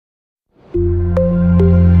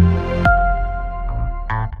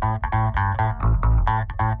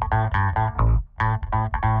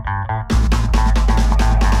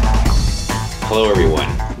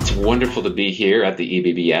wonderful to be here at the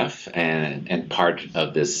ebbf and part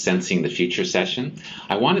of this Sensing the Future session.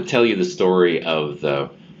 I want to tell you the story of the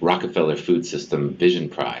Rockefeller Food System Vision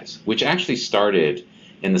Prize, which actually started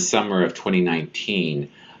in the summer of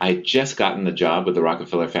 2019. I had just gotten the job with the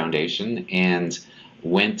Rockefeller Foundation and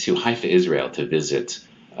went to Haifa, Israel to visit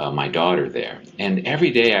my daughter there. And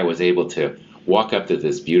every day I was able to walk up to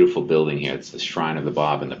this beautiful building here. It's the Shrine of the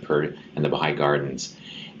Bab and the Baha'i Gardens.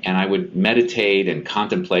 And I would meditate and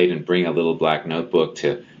contemplate and bring a little black notebook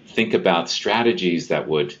to think about strategies that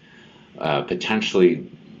would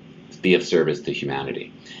potentially be of service to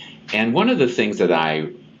humanity. And one of the things that I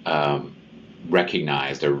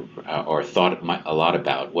recognized or thought a lot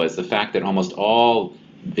about was the fact that almost all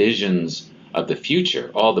visions of the future,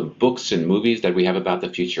 all the books and movies that we have about the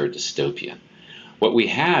future are dystopian. What we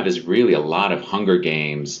have is really a lot of Hunger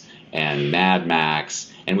Games and Mad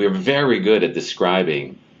Max, and we're very good at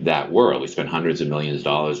describing that world. We spend hundreds of millions of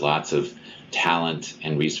dollars, lots of talent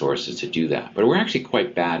and resources to do that. But we're actually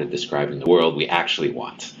quite bad at describing the world we actually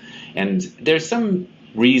want. And there's some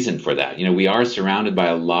reason for that. You know, we are surrounded by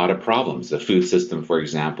a lot of problems. The food system, for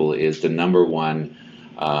example, is the #1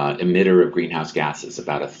 emitter of greenhouse gases.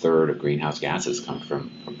 About a third of greenhouse gases come from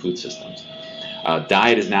food systems.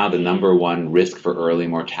 Diet is now the #1 risk for early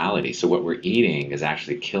mortality. So what we're eating is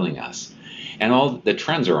actually killing us. And all the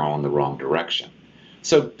trends are all in the wrong direction.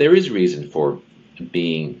 So there is reason for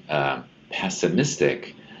being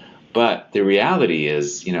pessimistic, but the reality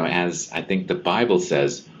is, you know, as I think the Bible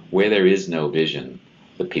says, where there is no vision,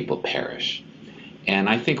 the people perish. And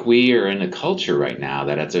I think we are in a culture right now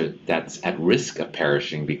that's at risk of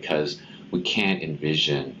perishing because we can't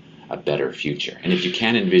envision a better future. And if you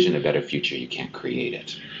can't envision a better future, you can't create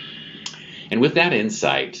it. And with that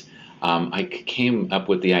insight, I came up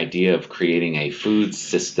with the idea of creating a food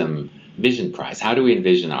system vision prize. How do we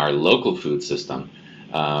envision our local food system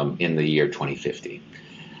in the year 2050?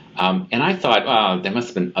 And I thought, oh, there must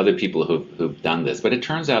have been other people who've done this, but it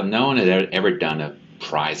turns out no one had ever done a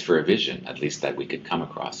prize for a vision, at least that we could come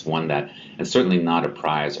across. One that, and certainly not a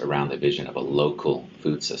prize around the vision of a local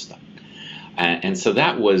food system. And so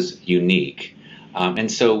that was unique.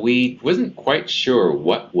 And so we wasn't quite sure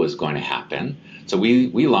what was going to happen. So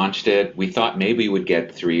we launched it. We thought maybe we would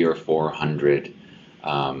get 300 or 400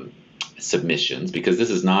 submissions, because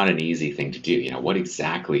this is not an easy thing to do. You know, what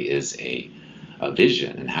exactly is a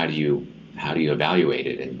vision, and how do you evaluate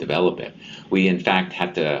it and develop it? We in fact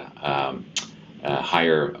had to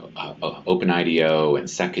hire OpenIDEO and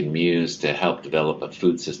Second Muse to help develop a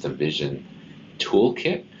food system vision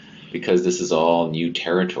toolkit, because this is all new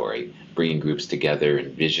territory, bringing groups together,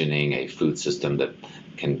 envisioning a food system that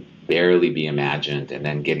can barely be imagined, and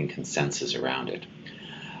then getting consensus around it.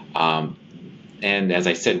 And as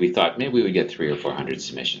I said, we thought maybe we would get 300 or 400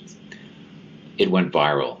 submissions. It went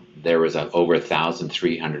viral. There was over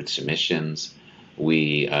 1,300 submissions.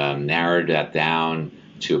 We narrowed that down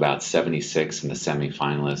to about 76 in the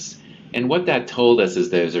semifinalists. And what that told us is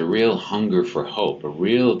there's a real hunger for hope, a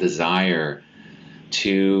real desire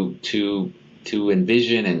to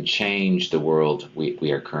envision and change the world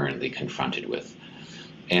we are currently confronted with.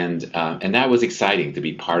 And that was exciting, to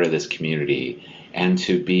be part of this community and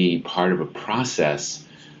to be part of a process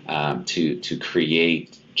to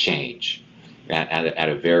create change at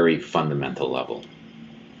a very fundamental level.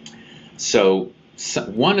 So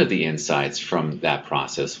one of the insights from that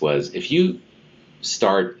process was, if you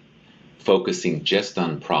start focusing just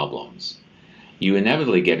on problems, you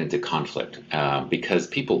inevitably get into conflict because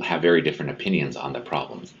people have very different opinions on the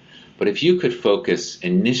problems. But if you could focus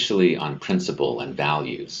initially on principle and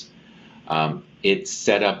values, it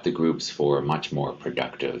set up the groups for much more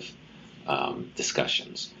productive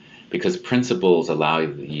discussions, because principles allow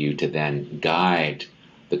you to then guide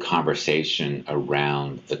the conversation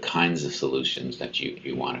around the kinds of solutions that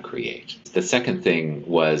you want to create. The second thing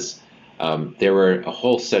was there were a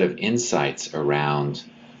whole set of insights around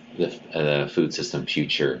the food system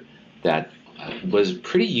future that was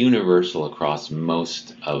pretty universal across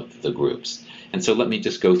most of the groups. And so let me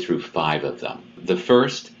just go through 5 of them. The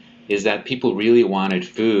first is that people really wanted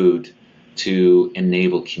food to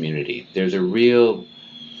enable community. There's a real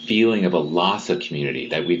feeling of a loss of community,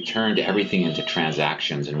 that we've turned everything into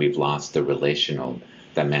transactions and we've lost the relational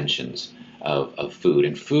dimensions of food.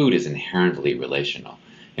 And food is inherently relational.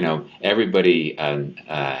 You know, everybody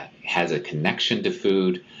has a connection to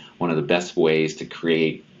food. One of the best ways to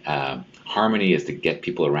create harmony is to get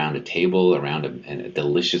people around a table, around a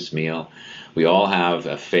delicious meal. We all have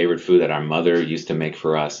a favorite food that our mother used to make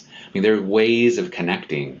for us. I mean, there are ways of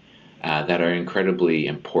connecting that are incredibly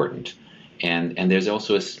important. And there's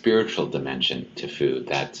also a spiritual dimension to food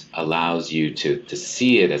that allows you to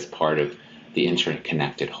see it as part of the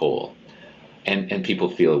interconnected whole. And people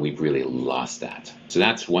feel we've really lost that. So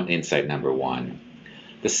that's one insight number one.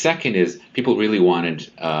 The second is people really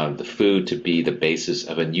wanted the food to be the basis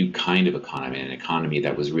of a new kind of economy, an economy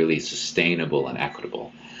that was really sustainable and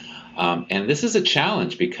equitable. And this is a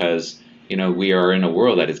challenge because we are in a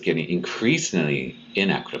world that is getting increasingly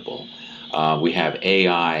inequitable. We have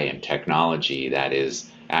AI and technology that is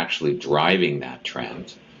actually driving that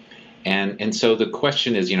trend. And so the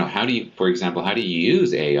question is, how do you, for example, how do you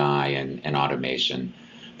use AI and automation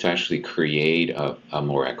to actually create a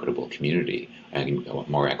more equitable community, a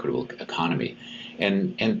more equitable economy?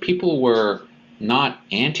 And people were not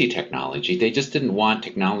anti-technology. They just didn't want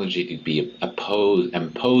technology to be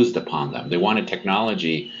imposed upon them. They wanted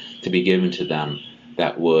technology to be given to them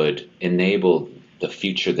that would enable the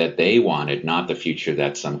future that they wanted, not the future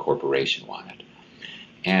that some corporation wanted.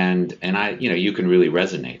 And you can really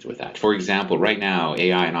resonate with that. For example, right now,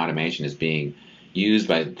 AI and automation is being used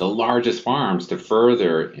by the largest farms to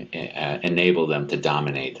further enable them to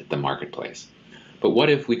dominate the marketplace. But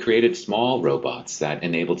what if we created small robots that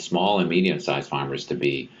enabled small and medium-sized farmers to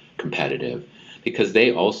be competitive? Because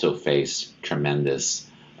they also face tremendous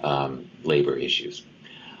labor issues.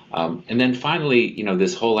 And then finally,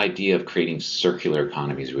 this whole idea of creating circular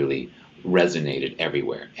economies really resonated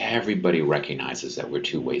everywhere. Everybody recognizes that we're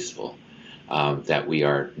too wasteful, that we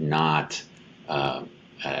are not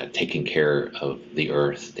taking care of the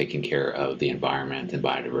earth, taking care of the environment and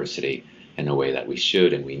biodiversity in a way that we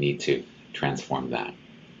should, and we need to transform that.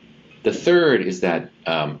 The third is that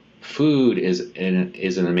food is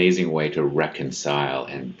an amazing way to reconcile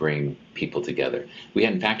and bring people together. We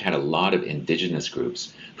in fact had a lot of indigenous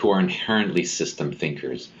groups who are inherently system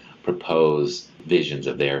thinkers propose visions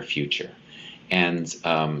of their future, and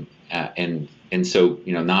so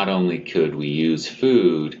not only could we use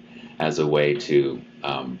food as a way to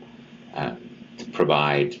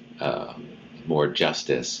provide more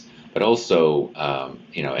justice, but also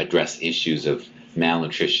address issues of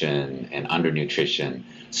malnutrition and undernutrition.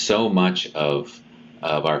 So much of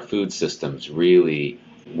our food systems really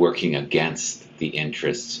working against the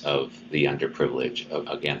interests of the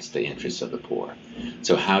underprivileged, against the interests of the poor.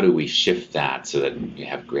 So how do we shift that so that you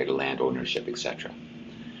have greater land ownership, etc.?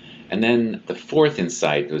 And then the fourth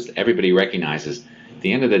insight was everybody recognizes at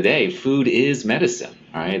the end of the day, food is medicine,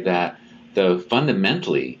 right? That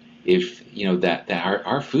fundamentally, if that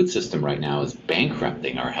our food system right now is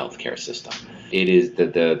bankrupting our healthcare system. It is the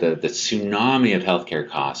tsunami of healthcare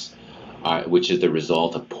costs, which is the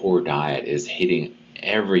result of poor diet, is hitting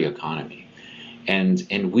every economy.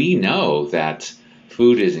 And we know that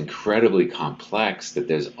food is incredibly complex, that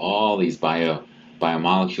there's all these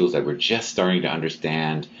biomolecules that we're just starting to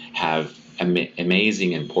understand have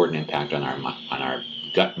amazing important impact on our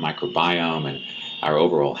gut microbiome and our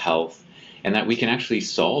overall health, and that we can actually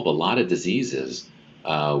solve a lot of diseases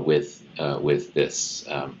with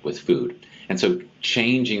food. And so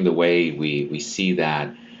changing the way we see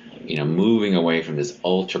that, moving away from this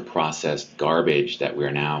ultra-processed garbage that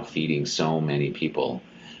we're now feeding so many people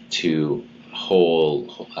to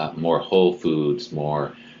more whole foods,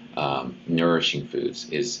 more nourishing foods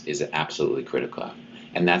is absolutely critical.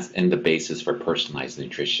 And that's the basis for personalized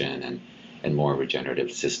nutrition and more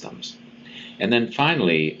regenerative systems. And then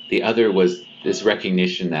finally, the other was this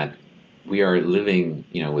recognition that we are living,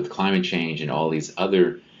 with climate change and all these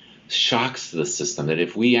other shocks to the system, that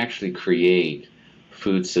if we actually create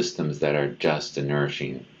food systems that are just and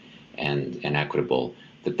nourishing and equitable,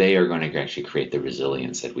 that they are going to actually create the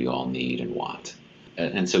resilience that we all need and want.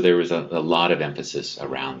 And so there was a lot of emphasis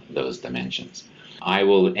around those dimensions. I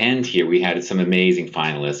will end here. We had some amazing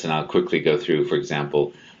finalists, and I'll quickly go through. For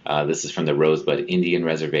example, this is from the Rosebud Indian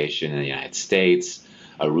Reservation in the United States.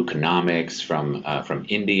 Aruconomics from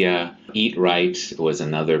India. Eat Right was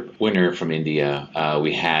another winner from India.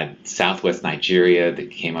 We had Southwest Nigeria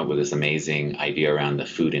that came up with this amazing idea around the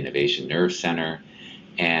Food Innovation Nerve Center.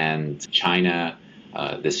 And China,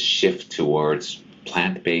 this shift towards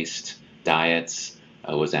plant-based diets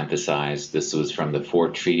was emphasized. This was from the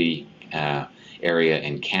Fort Treaty area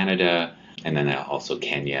in Canada, and then also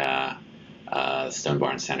Kenya, Stone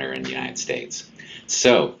Barn Center in the United States.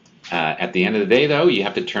 So at the end of the day, though, you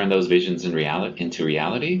have to turn those visions into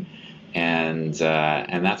reality, and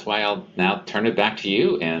that's why I'll now turn it back to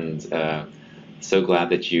you. And so glad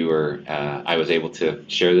that I was able to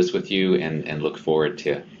share this with you, and look forward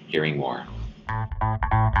to hearing more.